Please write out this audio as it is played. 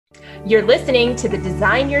You're listening to the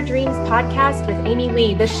Design Your Dreams podcast with Amy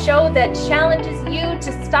Lee, the show that challenges you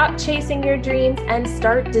to stop chasing your dreams and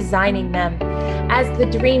start designing them. As the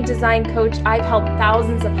dream design coach, I've helped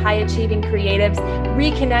thousands of high-achieving creatives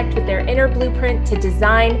reconnect with their inner blueprint to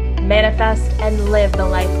design, manifest, and live the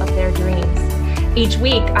life of their dreams. Each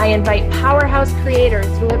week, I invite powerhouse creators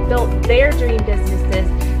who have built their dream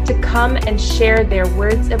businesses to come and share their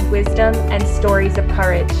words of wisdom and stories of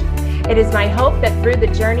courage. It is my hope that through the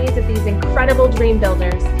journeys of these incredible dream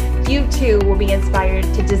builders, you too will be inspired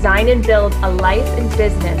to design and build a life and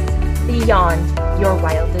business beyond your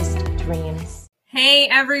wildest dreams. Hey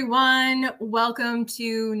everyone, welcome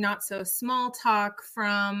to Not So Small Talk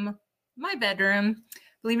from my bedroom.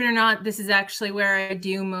 Believe it or not, this is actually where I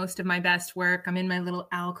do most of my best work. I'm in my little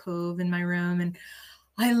alcove in my room, and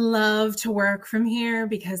I love to work from here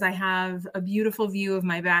because I have a beautiful view of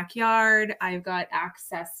my backyard. I've got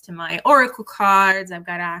access to my oracle cards. I've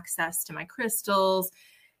got access to my crystals,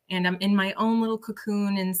 and I'm in my own little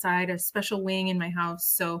cocoon inside a special wing in my house.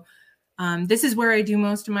 So this is where I do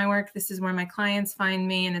most of my work. This is where my clients find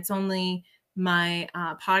me, and it's only my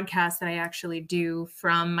podcast that I actually do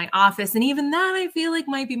from my office. And even that I feel like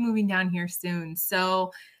might be moving down here soon.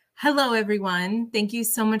 So hello, everyone. Thank you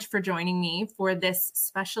so much for joining me for this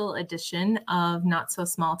special edition of Not So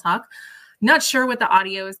Small Talk. Not sure what the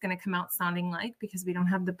audio is going to come out sounding like because we don't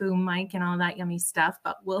have the boom mic and all that yummy stuff,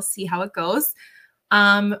 but we'll see how it goes.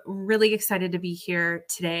 Really excited to be here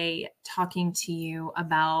today talking to you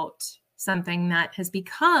about something that has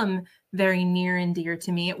become very near and dear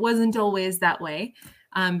to me. It wasn't always that way,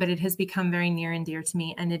 but it has become very near and dear to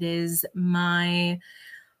me. And it is my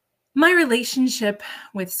relationship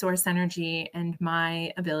with source energy and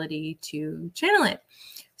my ability to channel it.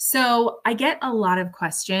 So I get a lot of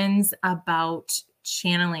questions about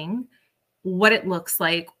channeling, what it looks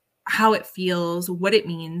like, how it feels, what it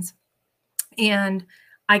means. And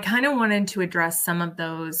I kind of wanted to address some of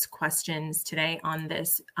those questions today on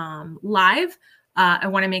this live. I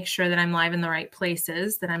want to make sure that I'm live in the right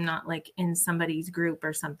places, that I'm not like in somebody's group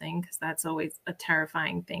or something, because that's always a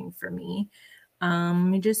terrifying thing for me. Let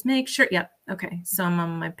me just make sure. Yep. Okay. So I'm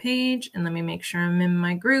on my page, and let me make sure I'm in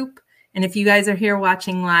my group. And if you guys are here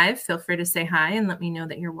watching live, feel free to say hi and let me know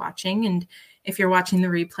that you're watching. And if you're watching the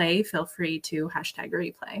replay, feel free to hashtag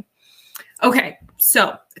replay. Okay.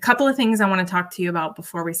 So a couple of things I want to talk to you about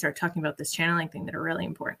before we start talking about this channeling thing that are really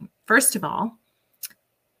important. First of all,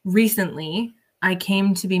 recently I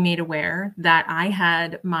came to be made aware that I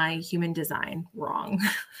had my human design wrong.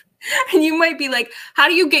 And you might be like, how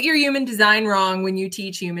do you get your human design wrong when you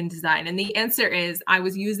teach human design? And the answer is I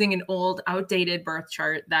was using an old, outdated birth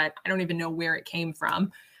chart that I don't even know where it came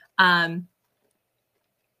from. But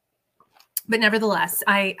nevertheless,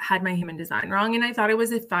 I had my human design wrong, and I thought it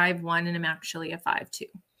was a 5-1, and I'm actually a 5-2.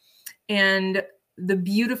 And the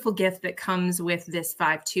beautiful gift that comes with this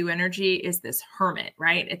 5-2 energy is this hermit,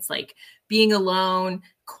 right? It's like being alone,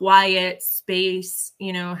 quiet space,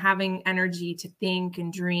 having energy to think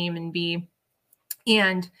and dream and be.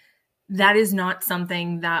 And that is not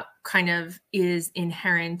something that kind of is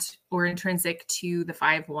inherent or intrinsic to the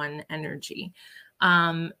 5-1 energy.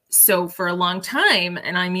 So for a long time,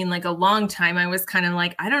 and I mean like a long time, I was kind of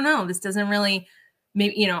like, I don't know, this doesn't really,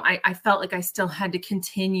 maybe, I felt like I still had to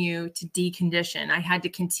continue to decondition. I had to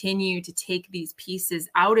continue to take these pieces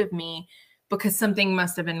out of me because something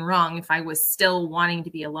must have been wrong. If I was still wanting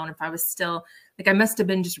to be alone, if I was still like, I must have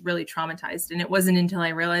been just really traumatized. And it wasn't until I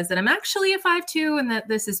realized that I'm actually a 5-2 and that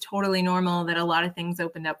this is totally normal, that a lot of things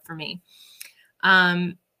opened up for me.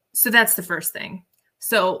 So that's the first thing.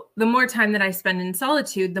 So the more time that I spend in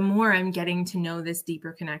solitude, the more I'm getting to know this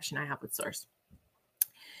deeper connection I have with source.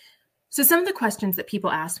 So some of the questions that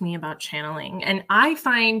people ask me about channeling, and I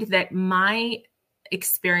find that my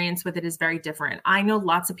experience with it is very different. I know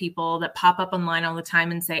lots of people that pop up online all the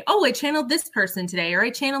time and say, oh, I channeled this person today, or I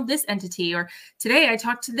channeled this entity, or today I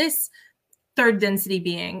talked to this third density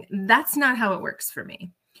being. That's not how it works for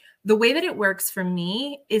me. The way that it works for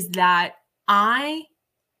me is that I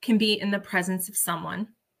can be in the presence of someone,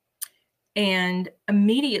 and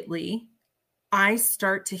immediately I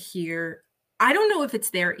start to hear, I don't know if it's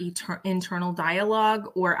their internal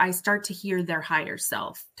dialogue, or I start to hear their higher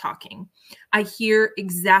self talking. I hear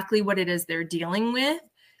exactly what it is they're dealing with,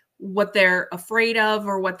 what they're afraid of,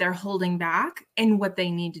 or what they're holding back, and what they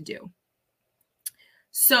need to do.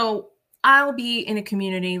 So I'll be in a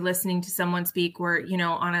community listening to someone speak, or,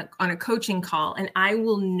 on a coaching call, and I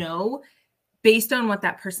will know, based on what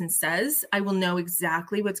that person says, I will know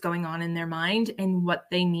exactly what's going on in their mind and what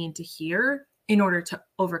they need to hear in order to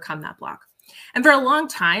overcome that block. And for a long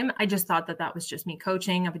time, I just thought that that was just me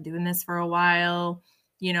coaching. I've been doing this for a while.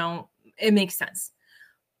 it makes sense.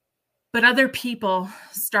 But other people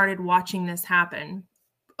started watching this happen,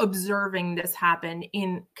 observing this happen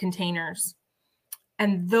in containers.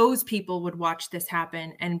 And those people would watch this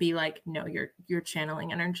happen and be like, no, you're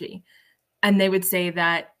channeling energy. And they would say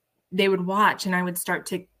that they would watch, and I would start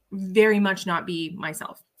to very much not be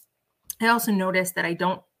myself. I also noticed that I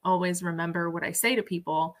don't always remember what I say to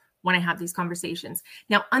people when I have these conversations.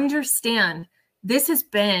 Now, understand, this has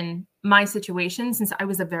been my situation since I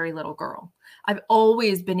was a very little girl. I've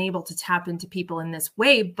always been able to tap into people in this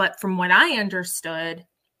way, but from what I understood,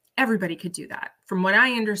 everybody could do that. From what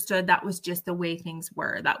I understood, that was just the way things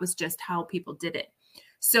were. That was just how people did it.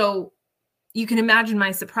 So you can imagine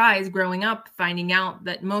my surprise growing up, finding out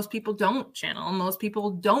that most people don't channel. Most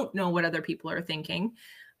people don't know what other people are thinking.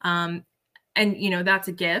 And, that's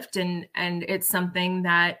a gift. And it's something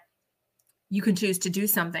that you can choose to do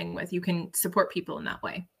something with. You can support people in that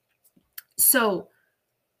way. So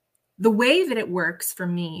the way that it works for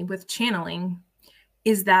me with channeling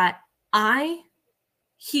is that I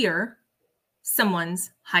hear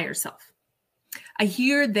someone's higher self. I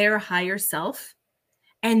hear their higher self,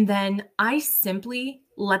 and then I simply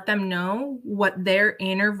let them know what their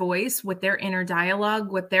inner voice, what their inner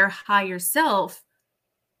dialogue, what their higher self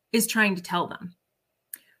is trying to tell them.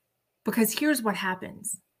 Because here's what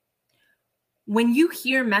happens. When you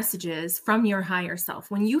hear messages from your higher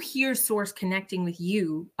self, when you hear source connecting with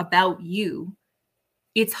you about you,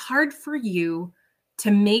 it's hard for you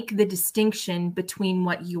to make the distinction between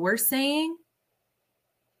what you're saying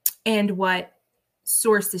and what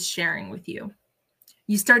source is sharing with you.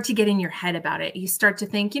 You start to get in your head about it. You start to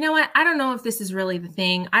think, you know what? I don't know if this is really the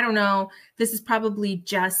thing. I don't know. This is probably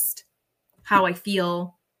just how I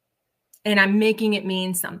feel, and I'm making it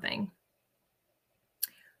mean something.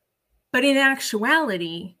 But in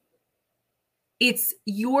actuality, it's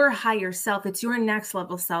your higher self. It's your next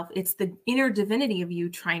level self. It's the inner divinity of you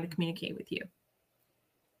trying to communicate with you.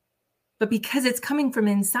 But because it's coming from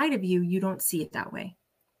inside of you, you don't see it that way.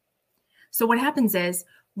 So what happens is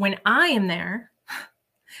when I am there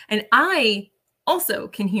and I also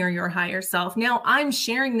can hear your higher self, now I'm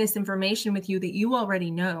sharing this information with you that you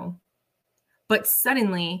already know, but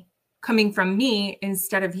suddenly coming from me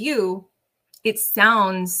instead of you, it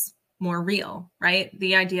sounds more real, right?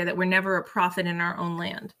 The idea that we're never a prophet in our own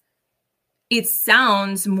land. It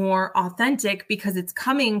sounds more authentic because it's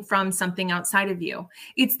coming from something outside of you.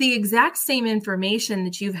 It's the exact same information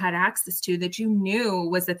that you've had access to that you knew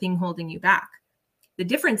was the thing holding you back. The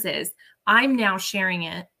difference is I'm now sharing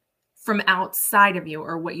it from outside of you,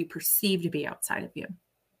 or what you perceive to be outside of you.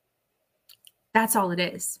 That's all it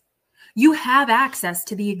is. You have access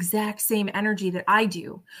to the exact same energy that I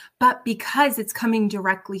do, but because it's coming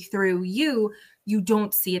directly through you, you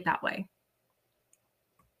don't see it that way.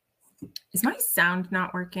 Is my sound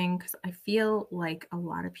not working? Because I feel like a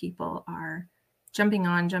lot of people are jumping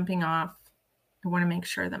on, jumping off. I want to make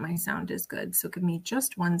sure that my sound is good. So give me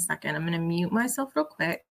just 1 second. I'm going to mute myself real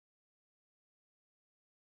quick.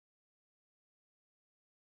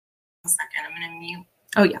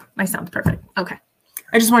 Oh yeah, my sound's perfect. Okay.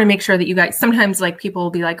 I just want to make sure that you guys, sometimes like people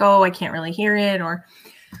will be like, oh, I can't really hear it.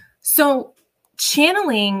 So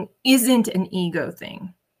channeling isn't an ego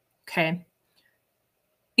thing. Okay.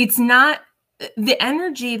 It's not the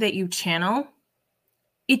energy that you channel.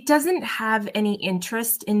 It doesn't have any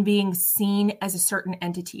interest in being seen as a certain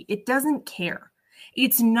entity. It doesn't care.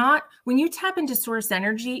 It's not, when you tap into source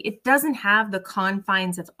energy, it doesn't have the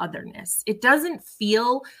confines of otherness. It doesn't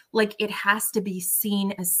feel like it has to be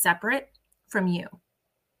seen as separate from you.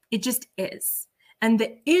 It just is. And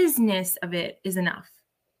the isness of it is enough.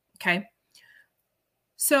 Okay.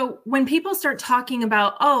 So when people start talking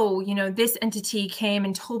about, oh, this entity came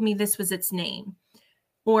and told me this was its name,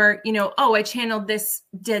 or, oh, I channeled this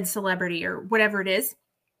dead celebrity or whatever it is,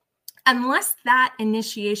 unless that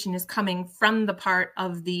initiation is coming from the part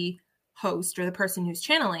of the host or the person who's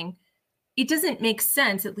channeling, it doesn't make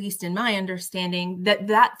sense, at least in my understanding, that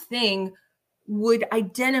that thing would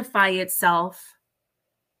identify itself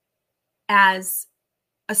as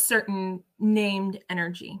a certain named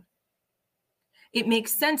energy. It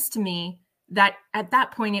makes sense to me that at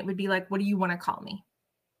that point it would be like, what do you want to call me?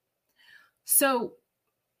 So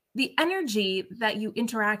the energy that you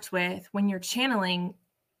interact with when you're channeling,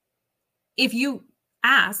 if you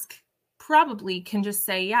ask, probably can just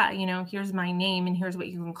say, yeah, here's my name and here's what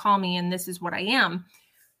you can call me and this is what I am.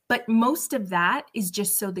 But most of that is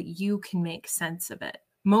just so that you can make sense of it.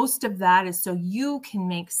 Most of that is so you can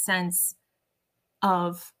make sense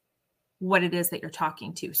of what it is that you're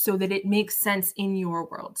talking to, so that it makes sense in your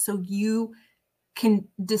world, so you can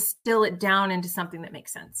distill it down into something that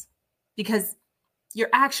makes sense. Because You're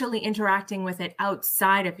actually interacting with it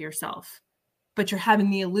outside of yourself, but you're having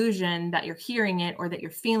the illusion that you're hearing it or that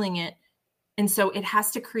you're feeling it. And so it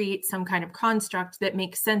has to create some kind of construct that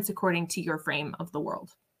makes sense according to your frame of the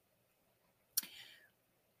world.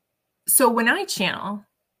 So when I channel,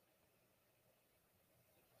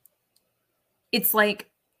 it's like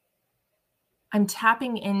I'm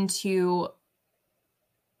tapping into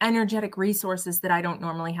energetic resources that I don't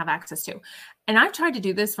normally have access to. And I've tried to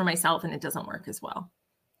do this for myself and it doesn't work as well.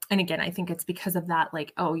 And again, I think it's because of that,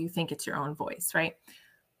 like, oh, you think it's your own voice, right?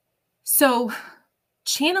 So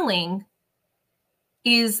channeling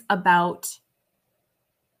is about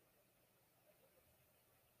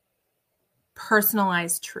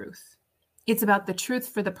personalized truth. It's about the truth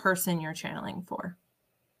for the person you're channeling for.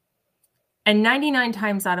 And 99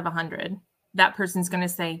 times out of 100, that person's going to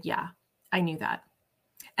say, yeah, I knew that.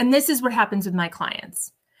 And this is what happens with my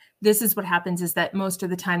clients. This is what happens is that most of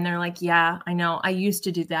the time they're like, yeah, I know. I used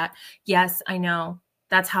to do that. Yes, I know.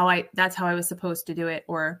 That's how I was supposed to do it.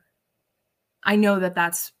 Or I know that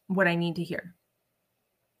that's what I need to hear.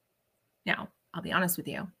 Now, I'll be honest with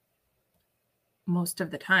you. Most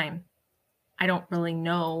of the time, I don't really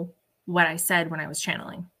know what I said when I was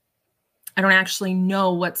channeling. I don't actually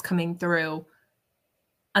know what's coming through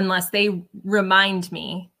unless they remind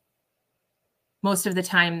me. Most of the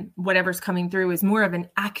time, whatever's coming through is more of an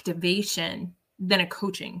activation than a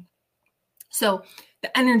coaching. So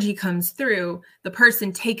the energy comes through, the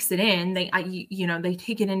person takes it in, they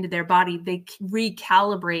take it into their body, they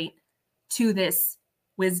recalibrate to this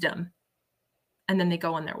wisdom, and then they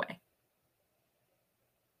go on their way.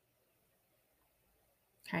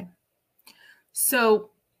 Okay. So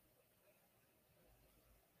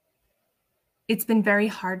it's been very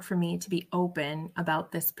hard for me to be open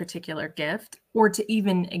about this particular gift or to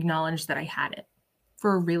even acknowledge that I had it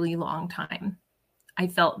for a really long time. I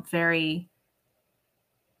felt very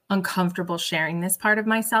uncomfortable sharing this part of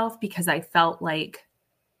myself because I felt like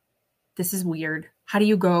this is weird. How do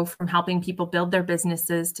you go from helping people build their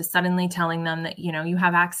businesses to suddenly telling them that, you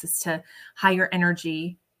have access to higher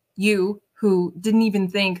energy, you who didn't even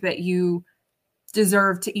think that you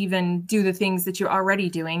deserve to even do the things that you're already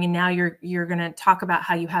doing. And now you're going to talk about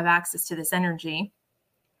how you have access to this energy.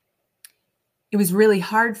 It was really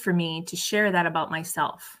hard for me to share that about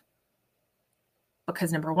myself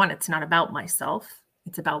because number one, it's not about myself.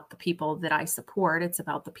 It's about the people that I support. It's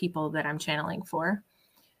about the people that I'm channeling for.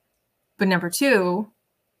 But number two,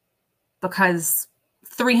 because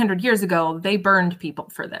 300 years ago, they burned people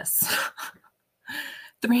for this.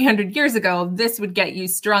 300 years ago, this would get you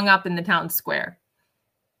strung up in the town square.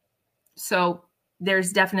 So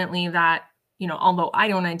there's definitely that, although I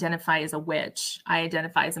don't identify as a witch, I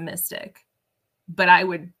identify as a mystic. But I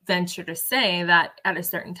would venture to say that at a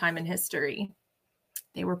certain time in history,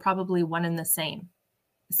 they were probably one and the same,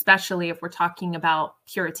 especially if we're talking about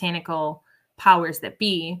puritanical powers that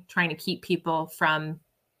be trying to keep people from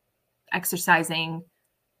exercising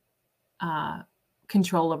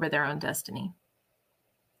control over their own destiny.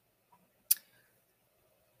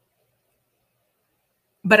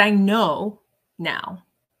 But I know now,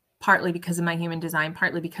 partly because of my human design,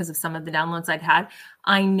 partly because of some of the downloads I'd had,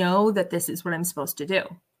 I know that this is what I'm supposed to do.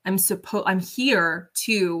 I'm here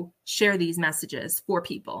to share these messages for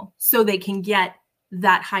people so they can get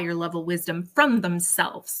that higher level wisdom from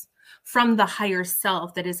themselves, from the higher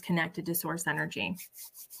self that is connected to source energy.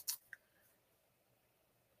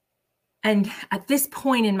 And at this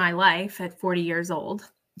point in my life, at 40 years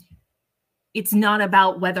old, it's not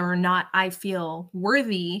about whether or not I feel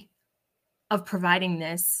worthy of providing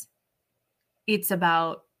this. It's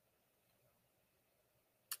my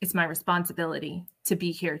responsibility to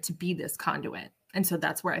be here, to be this conduit. And so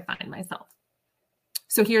that's where I find myself.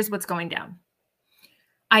 So here's what's going down.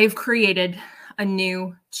 I've created a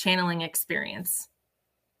new channeling experience.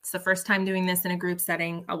 It's the first time doing this in a group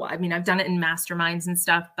setting. Oh, well, I mean, I've done it in masterminds and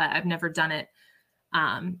stuff, but I've never done it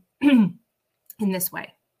in this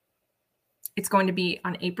way. It's going to be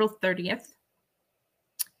on April 30th.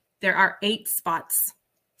 There are 8 spots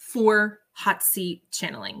for hot seat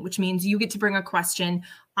channeling, which means you get to bring a question.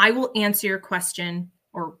 I will answer your question,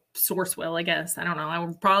 or source will, I guess. I don't know.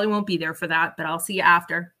 I probably won't be there for that, but I'll see you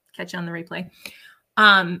after. Catch you on the replay.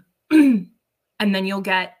 And then you'll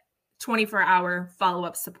get 24-hour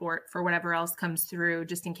follow-up support for whatever else comes through,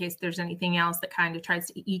 just in case there's anything else that kind of tries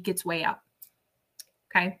to eke its way up.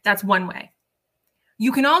 Okay, that's one way.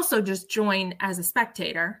 You can also just join as a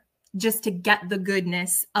spectator just to get the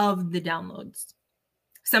goodness of the downloads.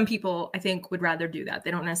 Some people, I think, would rather do that. They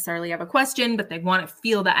don't necessarily have a question, but they want to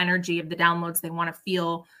feel the energy of the downloads. They want to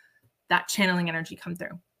feel that channeling energy come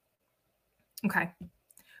through. Okay.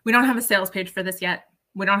 We don't have a sales page for this yet.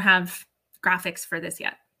 We don't have graphics for this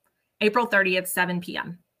yet. April 30th, 7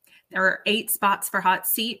 p.m. There are 8 spots for hot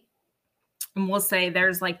seat. And we'll say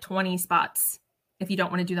there's like 20 spots if you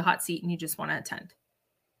don't want to do the hot seat and you just want to attend.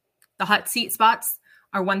 The hot seat spots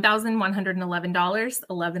are $1,111,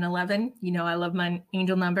 1111. You know, I love my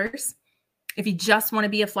angel numbers. If you just want to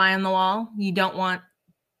be a fly on the wall, you don't want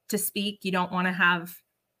to speak, you don't want to have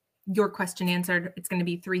your question answered, it's going to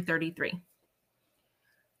be $333.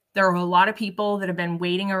 There are a lot of people that have been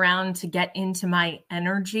waiting around to get into my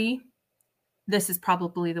energy. This is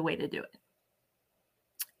probably the way to do it.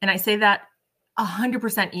 And I say that 100%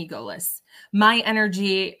 egoless. My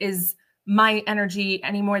energy is my energy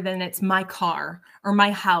any more than it's my car or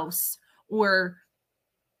my house or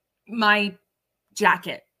my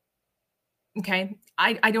jacket. Okay.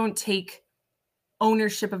 I don't take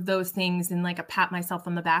ownership of those things in like a pat myself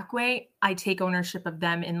on the back way. I take ownership of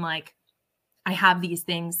them in like, I have these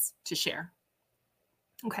things to share.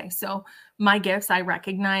 Okay. So my gifts, I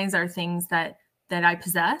recognize, are things that I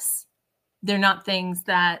possess. They're not things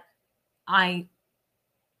that I,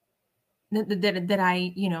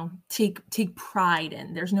 you know, take pride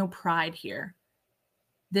in. There's no pride here.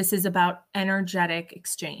 This is about energetic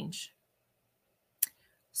exchange.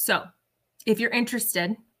 So if you're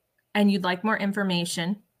interested and you'd like more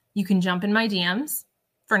information, you can jump in my DMs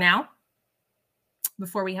for now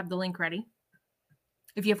before we have the link ready.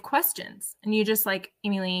 If you have questions and you just like,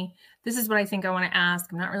 Amy Lee, this is what I think I want to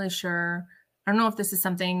ask. I'm not really sure. I don't know if this is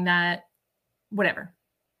something that, whatever.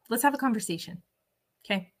 Let's have a conversation.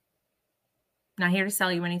 Okay. I'm not here to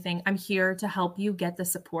sell you anything. I'm here to help you get the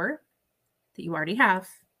support that you already have,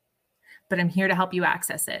 but I'm here to help you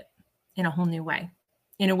access it in a whole new way.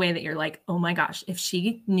 In a way that you're like, oh my gosh, if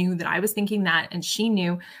she knew that I was thinking that and she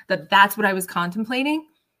knew that that's what I was contemplating,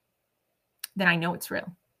 then I know it's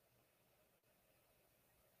real.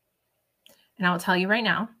 And I'll tell you right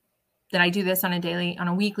now that I do this on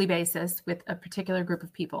a weekly basis with a particular group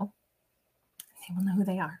of people. They will know who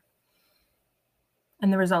they are.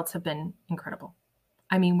 And the results have been incredible.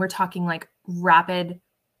 I mean, we're talking like rapid,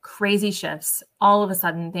 crazy shifts, all of a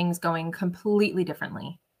sudden things going completely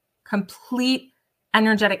differently, complete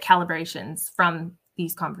energetic calibrations from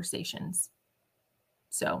these conversations.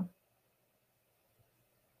 So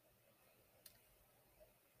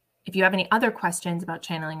if you have any other questions about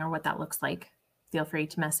channeling or what that looks like, feel free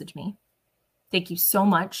to message me. Thank you so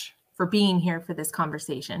much for being here for this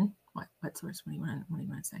conversation. What source? What do you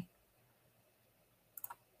want to say?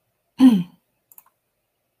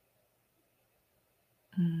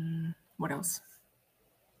 What else?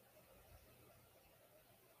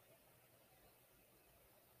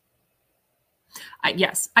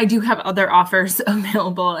 Yes, I do have other offers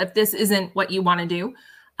available if this isn't what you want to do.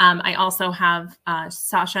 I also have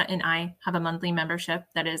Sasha and I have a monthly membership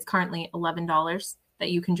that is currently $11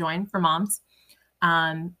 that you can join for moms.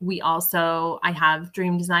 I have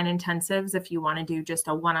dream design intensives. If you want to do just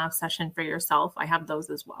a one-off session for yourself, I have those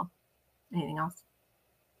as well. Anything else?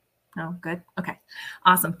 No, good. Okay.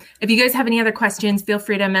 Awesome. If you guys have any other questions, feel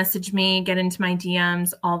free to message me, get into my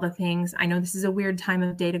DMs, all the things. I know this is a weird time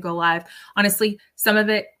of day to go live. Honestly, some of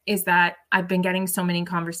it is that I've been getting so many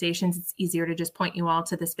conversations. It's easier to just point you all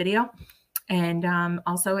to this video. And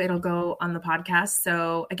also it'll go on the podcast.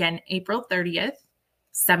 So again, April 30th,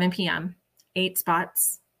 7 p.m., 8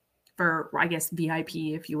 spots for, I guess, VIP,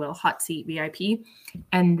 if you will, hot seat VIP.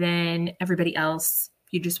 And then everybody else,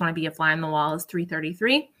 if you just want to be a fly on the wall, is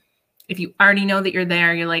 $333. If you already know that you're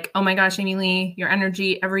there, you're like, oh my gosh, Amy Lee, your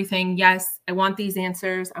energy, everything. Yes, I want these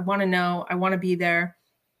answers. I want to know. I want to be there.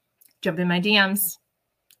 Jump in my DMs.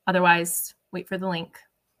 Otherwise, wait for the link.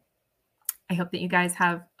 I hope that you guys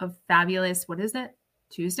have a fabulous, what is it?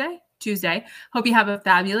 Tuesday. Hope you have a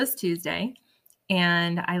fabulous Tuesday.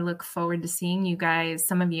 And I look forward to seeing you guys,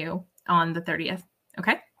 some of you, on the 30th.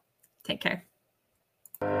 Okay? Take care.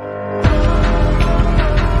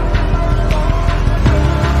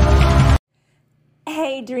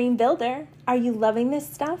 Hey, Dream Builder, are you loving this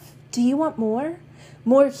stuff? Do you want more?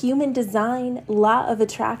 More human design, law of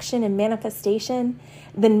attraction, and manifestation?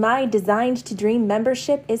 Then my Designed to Dream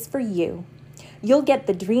membership is for you. You'll get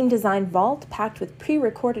the Dream Design Vault packed with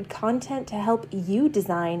pre-recorded content to help you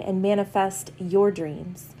design and manifest your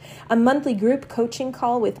dreams, a monthly group coaching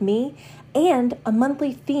call with me, and a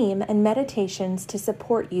monthly theme and meditations to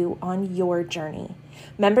support you on your journey.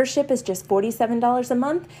 Membership is just $47 a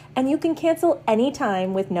month, and you can cancel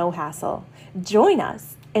anytime with no hassle. Join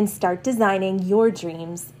us and start designing your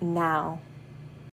dreams now.